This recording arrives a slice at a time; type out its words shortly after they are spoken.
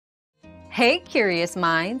Hey, curious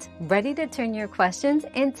minds, ready to turn your questions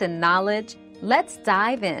into knowledge? Let's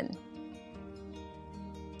dive in.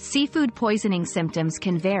 Seafood poisoning symptoms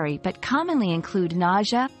can vary but commonly include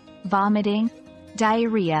nausea, vomiting,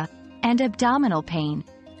 diarrhea, and abdominal pain,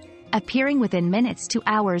 appearing within minutes to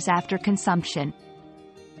hours after consumption.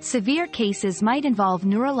 Severe cases might involve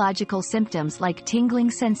neurological symptoms like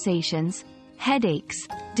tingling sensations, headaches,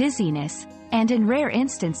 dizziness, and in rare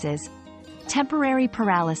instances, temporary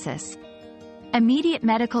paralysis. Immediate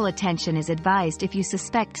medical attention is advised if you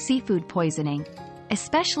suspect seafood poisoning,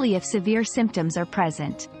 especially if severe symptoms are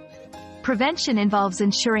present. Prevention involves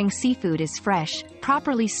ensuring seafood is fresh,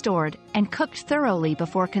 properly stored, and cooked thoroughly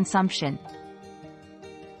before consumption.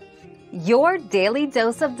 Your daily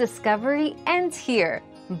dose of discovery ends here,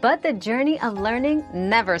 but the journey of learning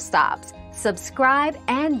never stops. Subscribe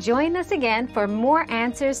and join us again for more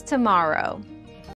answers tomorrow.